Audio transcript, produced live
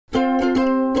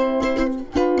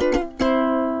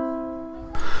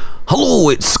Hello,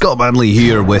 it's Scott Manley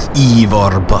here with Eve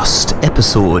or Bust,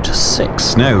 episode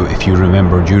 6. Now, if you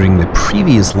remember, during the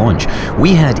previous launch,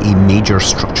 we had a major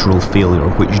structural failure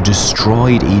which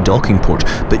destroyed a docking port,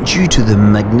 but due to the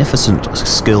magnificent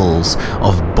skills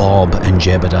of Bob and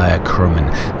Jebediah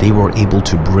Kerbin, they were able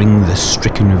to bring the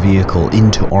stricken vehicle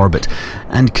into orbit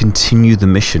and continue the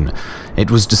mission. It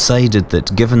was decided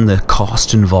that given the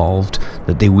cost involved,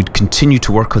 that they would continue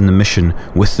to work on the mission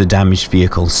with the damaged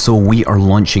vehicle, so we are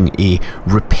launching a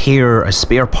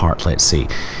spare part, let's say.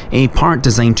 A part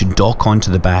designed to dock onto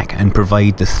the back and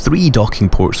provide the 3 docking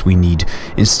ports we need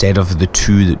instead of the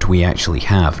 2 that we actually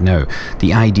have. Now,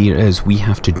 the idea is we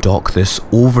have to dock this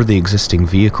over the existing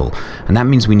vehicle, and that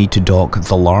means we need to dock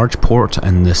the large port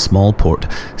and the small port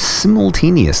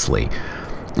simultaneously.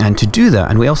 And to do that,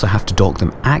 and we also have to dock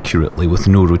them accurately with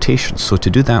no rotation. So to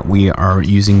do that, we are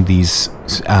using these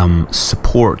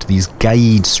these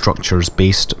guide structures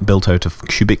built out of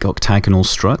cubic octagonal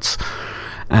struts.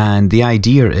 And the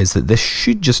idea is that this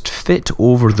should just fit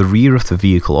over the rear of the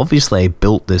vehicle. Obviously, I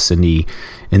built this in the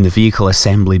vehicle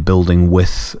assembly building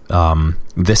with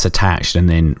this attached, and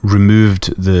then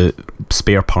removed the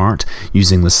spare part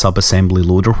using the sub-assembly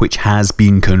loader, which has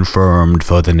been confirmed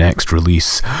for the next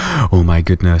release. Oh my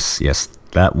goodness, yes.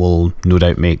 That will no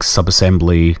doubt make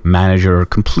Sub-Assembly Manager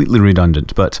completely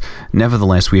redundant, but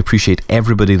nevertheless we appreciate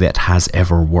everybody that has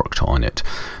ever worked on it.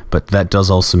 But that does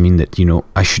also mean that, you know,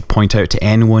 I should point out to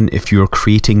anyone, if you're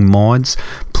creating mods,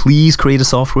 please create a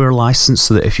software license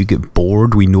so that if you get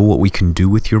bored, we know what we can do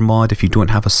with your mod. If you don't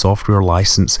have a software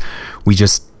license, we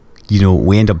just, you know,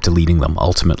 we end up deleting them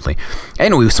ultimately.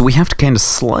 Anyway, so we have to kind of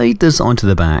slide this onto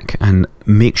the back and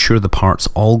make sure the parts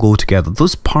all go together.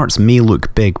 Those parts may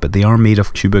look big, but they are made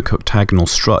of cubic octagonal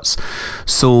struts.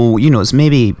 So, you know, it's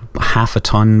maybe half a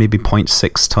ton, maybe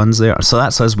 0.6 tons there. So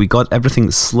that's as we got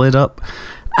everything slid up,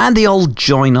 and they all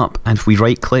join up, and if we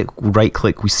right click,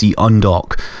 we see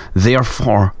undock.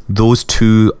 Therefore, those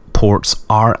 2 ports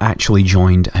are actually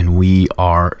joined and we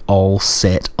are all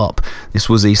set up. This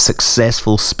was a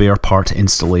successful spare part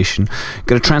installation.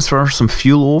 Gonna transfer some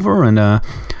fuel over and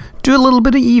do a little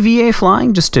bit of EVA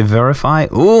flying just to verify.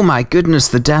 Oh my goodness,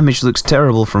 the damage looks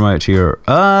terrible from out here.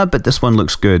 But this one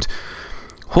looks good.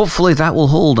 Hopefully that will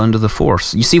hold under the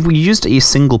force. You see, if we used a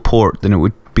single port, then it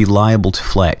would be liable to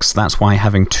flex. That's why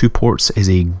having 2 ports is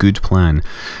a good plan.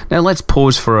 Now let's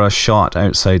pose for a shot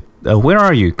outside. Where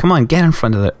are you? Come on, get in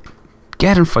front of it.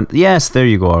 Get in front. Yes, there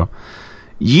you go.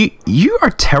 You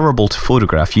are terrible to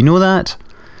photograph. You know that?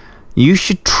 You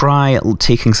should try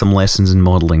taking some lessons in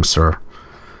modeling, sir.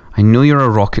 I know you're a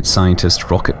rocket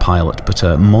scientist, rocket pilot, but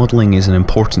modeling is an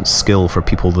important skill for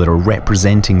people that are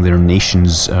representing their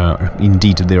nation's,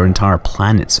 indeed their entire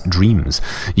planet's dreams.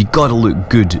 You gotta look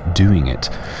good doing it.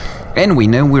 Anyway,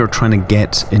 now we're trying to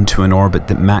get into an orbit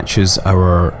that matches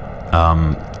our,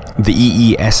 the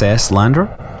EESS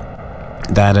lander.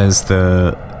 That is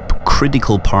the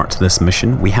critical part to this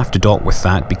mission. We have to dock with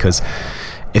that because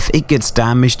if it gets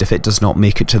damaged, if it does not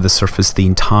make it to the surface, the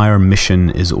entire mission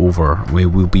is over. We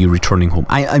will be returning home.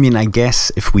 I mean, I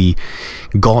guess if we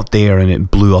got there and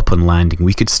it blew up on landing,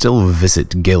 we could still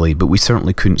visit Gilly, but we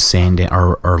certainly couldn't send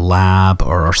our lab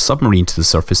or our submarine to the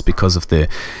surface because of the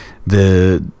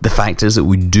fact is that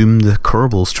we doomed the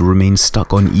Kerbals to remain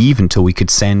stuck on Eve until we could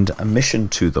send a mission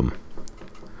to them.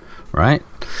 Right?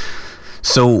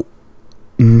 So,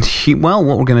 well,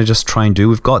 what we're going to just try and do,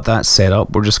 we've got that set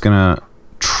up, we're just going to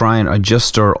try and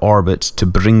adjust our orbit to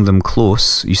bring them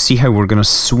close. You see how we're going to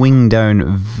swing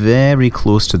down very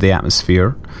close to the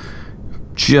atmosphere.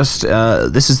 Just,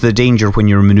 this is the danger when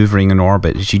you're maneuvering in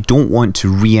orbit, is you don't want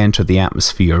to re-enter the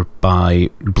atmosphere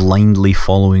by blindly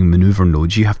following maneuver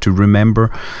nodes. You have to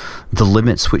remember the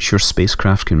limits which your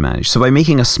spacecraft can manage. So by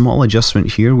making a small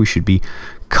adjustment here, we should be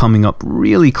coming up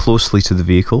really closely to the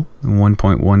vehicle,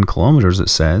 1.1 kilometers it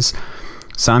says.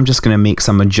 So I'm just going to make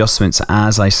some adjustments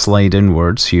as I slide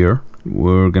inwards here.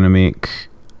 We're going to make,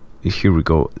 here we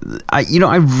go. You know,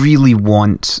 I really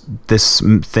want this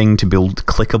thing to build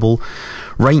clickable.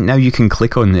 Right now you can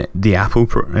click on the Apple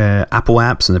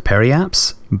apps and the Peri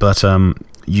apps, but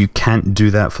you can't do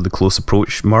that for the close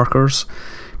approach markers.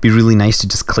 Be really nice to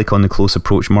just click on the close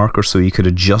approach marker so you could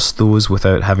adjust those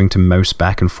without having to mouse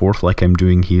back and forth like I'm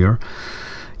doing here.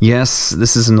 Yes,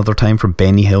 this is another time for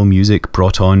Benny Hill music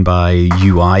brought on by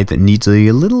UI that needs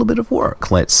a little bit of work,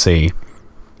 let's say.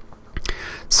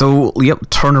 So, yep,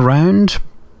 turn around,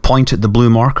 point at the blue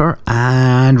marker,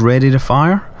 and ready to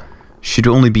fire. Should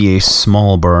only be a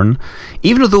small burn.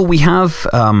 Even though we have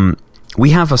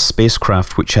we have a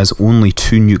spacecraft which has only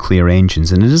 2 nuclear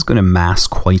engines, and it is going to mass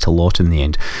quite a lot in the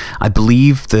end. I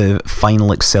believe the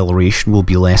final acceleration will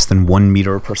be less than 1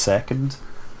 meter per second.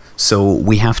 So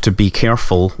we have to be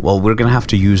careful. Well, we're going to have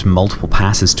to use multiple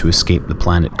passes to escape the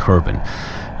planet Kerbin.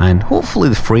 And hopefully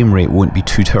the frame rate won't be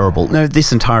too terrible. Now,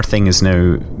 this entire thing is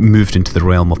now moved into the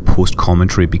realm of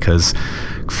post-commentary because,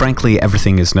 frankly,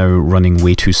 everything is now running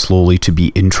way too slowly to be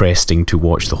interesting to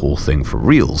watch the whole thing for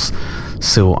reals.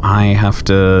 So I have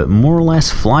to more or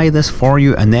less fly this for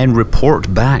you and then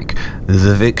report back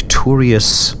the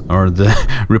victorious, or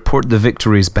report the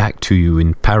victories back to you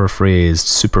in paraphrased,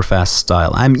 super fast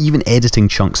style. I'm even editing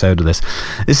chunks out of this.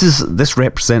 This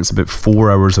represents about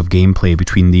 4 hours of gameplay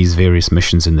between these various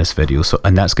missions in this video,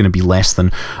 and that's going to be less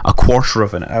than a quarter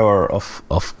of an hour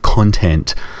of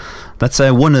content. That's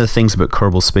one of the things about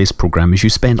Kerbal Space Program is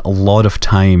you spend a lot of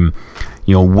time,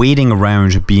 you know, waiting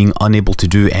around, being unable to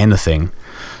do anything.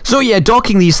 So yeah,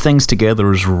 docking these things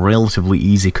together is relatively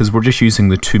easy because we're just using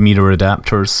the 2-meter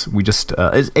adapters. We just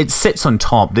it sits on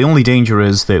top. The only danger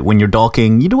is that when you're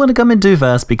docking, you don't want to come in too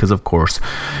fast because, of course,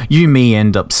 you may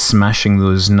end up smashing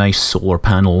those nice solar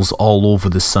panels all over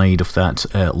the side of that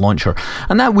launcher,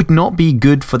 and that would not be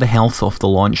good for the health of the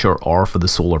launcher or for the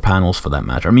solar panels, for that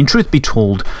matter. I mean, truth be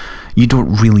told, you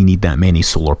don't really need that many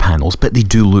solar panels, but they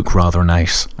do look rather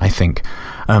nice, I think.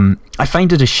 I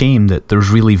find it a shame that there's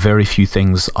really very few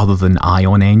things other than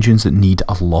ion engines that need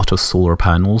a lot of solar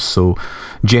panels, so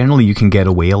generally you can get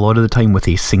away a lot of the time with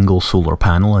a single solar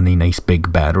panel and a nice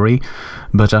big battery,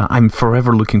 but I'm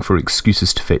forever looking for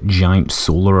excuses to fit giant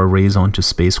solar arrays onto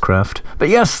spacecraft. But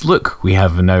yes, look, we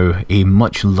have now a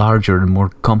much larger and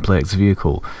more complex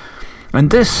vehicle. And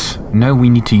now we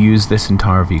need to use this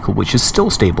entire vehicle, which is still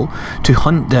stable, to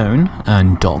hunt down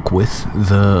and dock with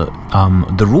the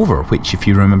rover, which, if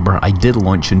you remember, I did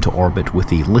launch into orbit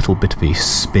with a little bit of a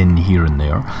spin here and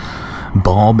there.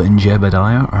 Bob and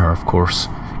Jebediah are, of course,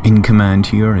 in command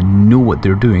here and know what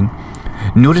they're doing.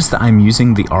 Notice that I'm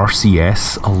using the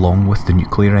RCS along with the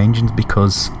nuclear engines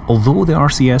because although the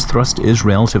RCS thrust is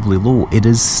relatively low,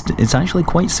 it's actually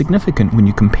quite significant when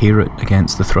you compare it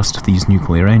against the thrust of these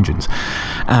nuclear engines.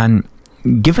 And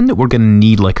given that we're going to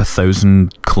need like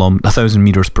 1,000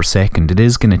 meters per second, it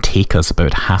is going to take us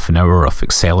about half an hour of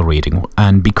accelerating,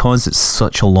 and because it's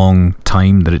such a long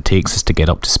time that it takes us to get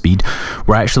up to speed,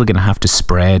 we're actually going to have to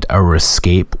spread our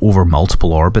escape over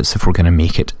multiple orbits if we're going to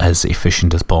make it as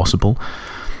efficient as possible.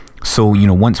 So, you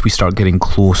know, once we start getting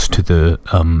close to the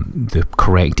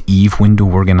correct eve window,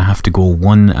 we're going to have to go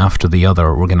one after the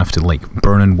other. We're going to have to like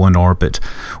burn in one orbit,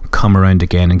 come around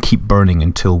again and keep burning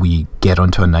until we get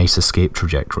onto a nice escape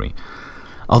trajectory.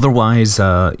 Otherwise,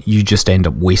 you just end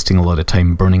up wasting a lot of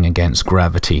time burning against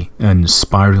gravity and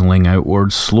spiraling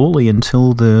outwards slowly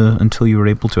until you're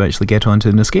able to actually get onto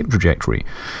an escape trajectory.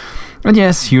 And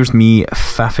yes, here's me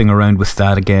faffing around with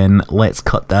that again. Let's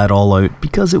cut that all out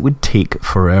because it would take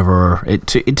forever. It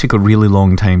took a really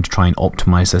long time to try and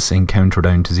optimize this encounter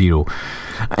down to 0.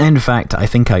 In fact, I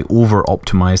think I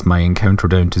over-optimized my encounter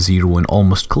down to 0 and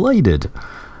almost collided.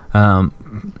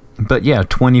 But yeah,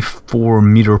 24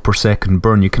 meter per second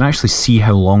burn. You can actually see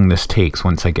how long this takes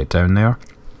once I get down there.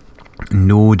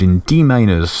 Node in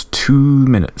D-minus 2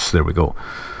 minutes. There we go.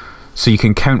 So you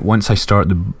can count once I start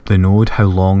the node how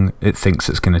long it thinks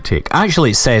it's going to take.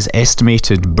 Actually, it says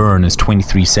estimated burn is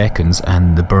 23 seconds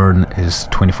and the burn is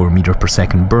 24 meter per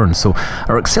second burn. So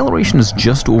our acceleration is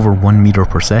just over 1 meter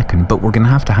per second, but we're going to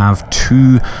have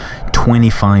 2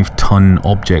 25-ton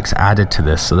objects added to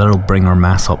this. So that'll bring our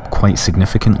mass up quite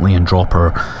significantly and drop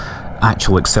our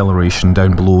actual acceleration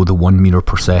down below the 1 meter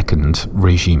per second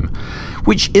regime,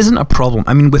 which isn't a problem.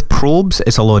 I mean, with probes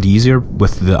it's a lot easier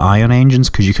with the ion engines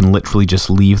because you can literally just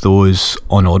leave those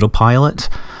on autopilot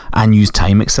and use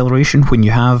time acceleration. When you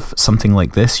have something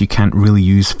like this, you can't really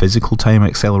use physical time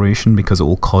acceleration because it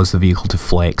will cause the vehicle to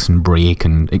flex and break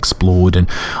and explode and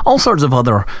all sorts of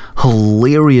other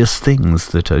hilarious things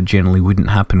that generally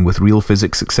wouldn't happen with real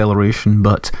physics acceleration.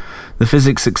 But the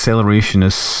physics acceleration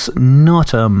is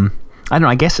not I don't know,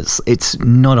 I guess it's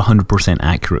not 100%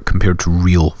 accurate compared to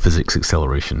real physics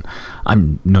acceleration.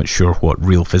 I'm not sure what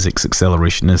real physics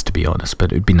acceleration is, to be honest,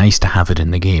 but it'd be nice to have it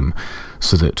in the game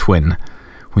so that when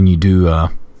you do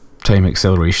time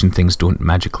acceleration, things don't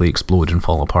magically explode and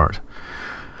fall apart.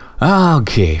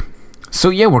 Okay, so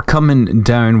yeah, we're coming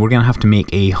down. We're going to have to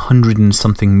make 100 and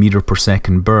something meter per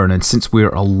second burn, and since we're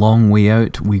a long way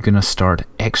out, we're going to start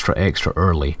extra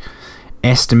early.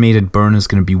 Estimated burn is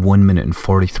going to be 1 minute and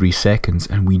 43 seconds,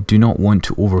 and we do not want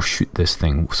to overshoot this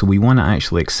thing, so we want to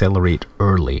actually accelerate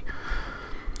early.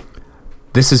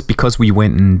 This is because we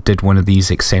went and did one of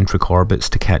these eccentric orbits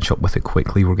to catch up with it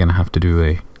quickly. We're going to have to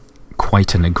do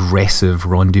quite an aggressive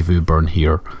rendezvous burn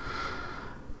here.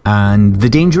 And the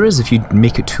danger is, if you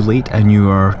make it too late and you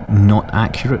are not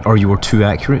accurate, or you are too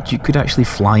accurate, you could actually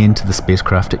fly into the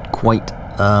spacecraft at quite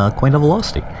a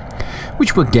velocity,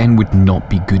 which again would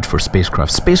not be good for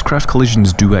spacecraft. Spacecraft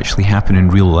collisions do actually happen in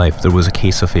real life. There was a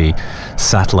case of a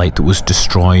satellite that was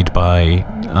destroyed by,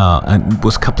 and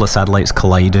a couple of satellites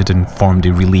collided and formed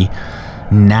a really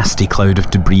nasty cloud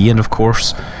of debris. And of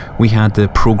course, we had the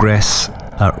Progress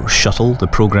shuttle, the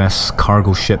Progress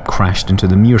cargo ship, crashed into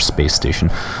the Mir space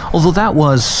station. Although that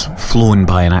was flown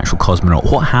by an actual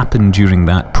cosmonaut. What happened during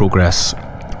that Progress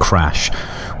crash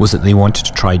was that they wanted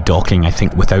to try docking, I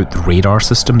think, without the radar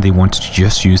system. They wanted to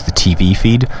just use the TV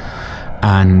feed.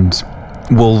 And,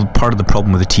 well, part of the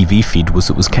problem with the TV feed was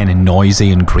it was kind of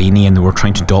noisy and grainy, and they were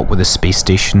trying to dock with a space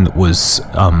station that was,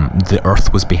 the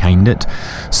Earth was behind it.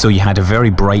 So you had a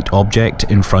very bright object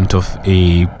in front of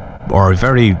a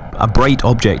bright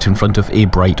object in front of a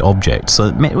bright object, so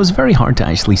it was very hard to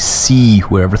actually see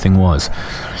where everything was.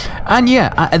 And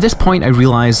yeah, at this point I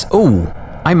realised, oh,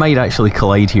 I might actually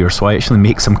collide here, so I actually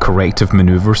make some corrective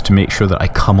manoeuvres to make sure that I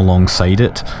come alongside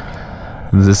it.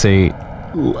 As I say,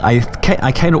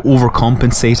 I kind of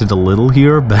overcompensated a little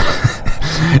here, but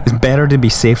it's better to be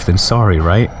safe than sorry,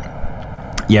 right?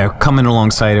 Yeah, coming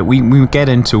alongside it, we get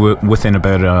into it within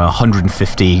about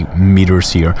 150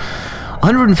 meters here.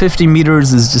 150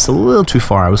 meters is just a little too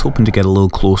far. I was hoping to get a little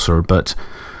closer, but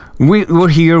we're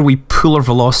here. We pull our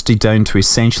velocity down to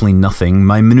essentially nothing.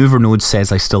 My maneuver node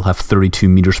says I still have 32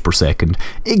 meters per second.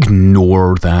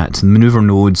 Ignore that. Maneuver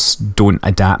nodes don't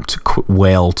adapt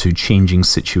well to changing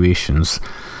situations.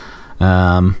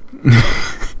 But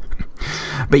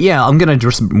yeah,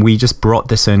 we just brought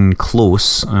this in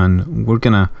close, and we're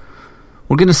gonna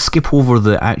skip over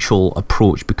the actual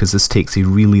approach because this takes a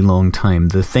really long time.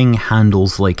 The thing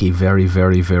handles like a very,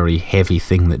 very, very heavy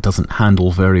thing that doesn't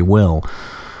handle very well.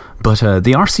 But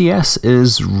the RCS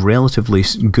is relatively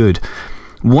good.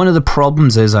 One of the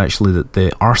problems is actually that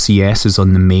the RCS is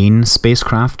on the main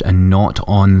spacecraft and not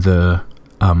on the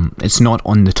it's not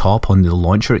on the top, on the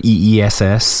launcher.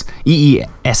 EESS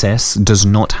does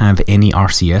not have any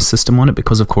RCS system on it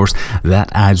because, of course,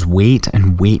 that adds weight,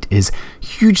 and weight is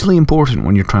hugely important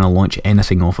when you're trying to launch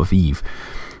anything off of Eve.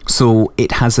 So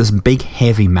it has this big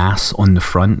heavy mass on the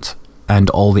front, and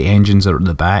all the engines are at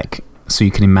the back, so you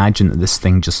can imagine that this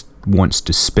thing just wants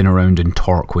to spin around and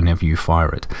torque whenever you fire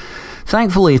it.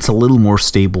 Thankfully, it's a little more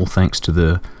stable thanks to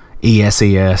the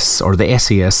ASAS or the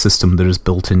SAS system that is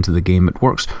built into the game. It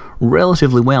works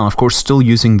relatively well. Of course, still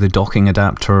using the docking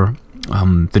adapter,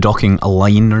 the docking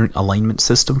alignment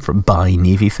system by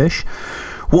Navyfish.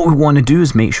 What we want to do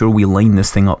is make sure we line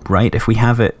this thing up right. If we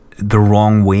have it the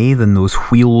wrong way, then those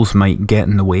wheels might get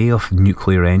in the way of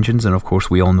nuclear engines, and of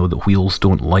course we all know that wheels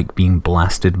don't like being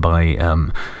blasted by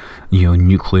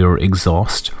nuclear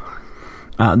exhaust.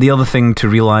 The other thing to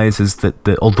realise is that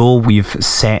although we've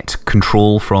set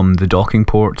control from the docking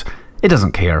port, it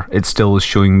doesn't care. It still is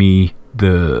showing me,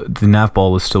 the nav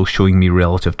ball is still showing me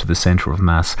relative to the centre of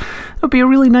mass. That would be a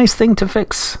really nice thing to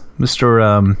fix,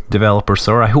 Mr. Developer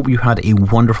Sir. I hope you had a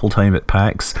wonderful time at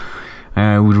PAX.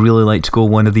 I would really like to go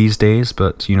one of these days,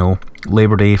 but, you know,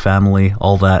 Labor Day, family,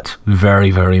 all that, very,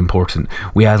 very important.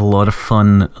 We had a lot of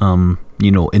fun,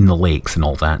 you know, in the lakes and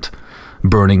all that.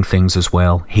 Burning things as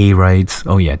well. Hay rides.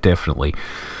 Oh yeah, definitely.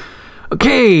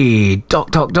 Okay,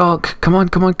 dock. Come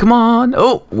on.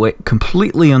 Oh, wait,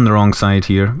 completely on the wrong side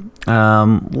here.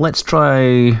 Let's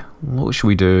try... What should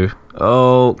we do?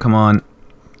 Oh, come on.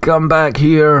 Come back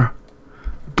here.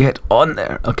 Get on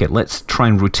there. Okay, let's try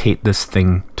and rotate this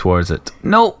thing towards it.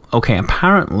 No. Okay,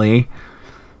 apparently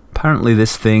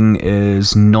this thing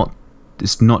is not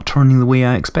turning the way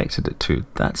I expected it to.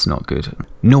 That's not good.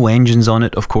 No engines on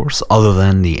it, of course, other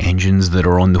than the engines that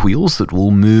are on the wheels that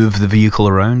will move the vehicle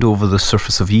around over the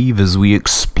surface of Eve as we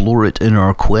explore it in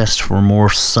our quest for more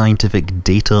scientific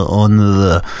data on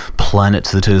the planet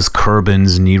that is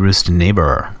Kerbin's nearest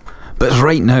neighbour. But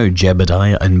right now,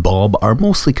 Jebediah and Bob are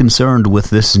mostly concerned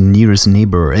with this nearest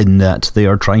neighbour in that they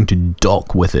are trying to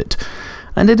dock with it.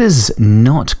 And it is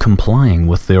not complying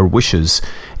with their wishes.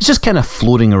 It's just kind of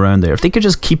floating around there. If they could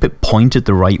just keep it pointed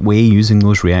the right way using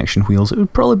those reaction wheels, it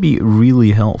would probably be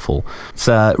really helpful. It's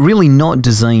really not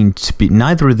designed to be...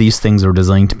 Neither of these things are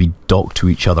designed to be docked to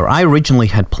each other. I originally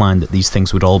had planned that these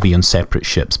things would all be on separate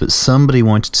ships, but somebody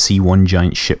wanted to see one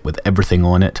giant ship with everything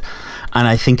on it, and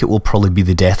I think it will probably be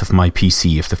the death of my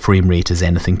PC if the frame rate is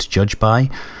anything to judge by.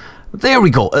 There we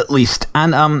go, at least.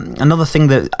 And another thing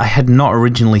that I had not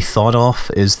originally thought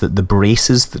of is that the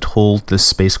braces that hold this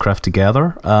spacecraft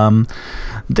together,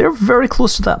 they're very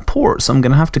close to that port, so I'm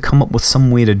going to have to come up with some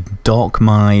way to dock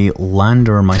my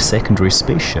lander, my secondary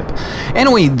spaceship.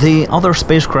 Anyway, the other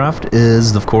spacecraft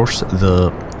is, of course,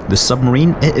 the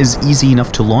submarine. It is easy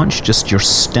enough to launch, just your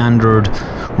standard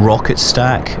rocket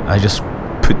stack. I just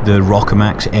put the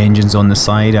Rockomax engines on the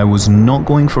side. I was not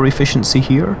going for efficiency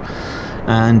here.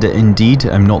 And indeed,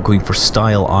 I'm not going for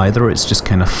style either. It's just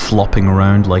kind of flopping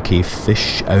around like a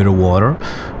fish out of water,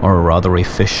 or rather a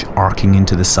fish arcing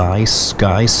into the sky,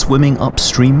 swimming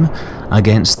upstream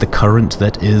against the current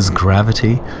that is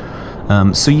gravity.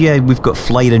 So yeah, we've got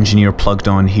Flight Engineer plugged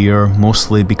on here,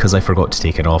 mostly because I forgot to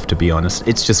take it off, to be honest.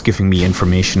 It's just giving me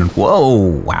information.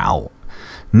 Whoa, wow.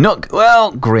 Not,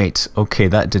 well, great. Okay,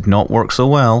 that did not work so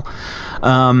well.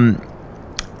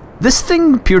 This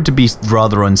thing appeared to be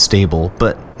rather unstable,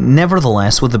 but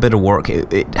nevertheless, with a bit of work,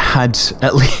 it had,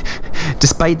 at least,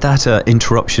 despite that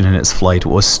interruption in its flight, it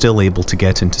was still able to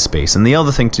get into space. And the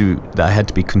other thing that I had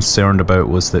to be concerned about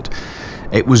was that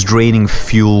it was draining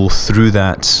fuel through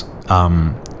that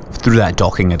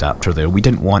docking adapter there. We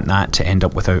didn't want that to end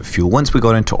up without fuel. Once we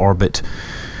got into orbit,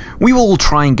 we will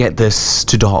try and get this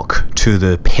to dock to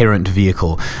the parent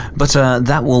vehicle, but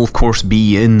that will of course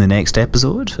be in the next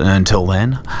episode. Until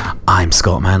then, I'm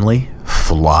Scott Manley.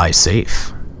 Fly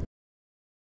safe.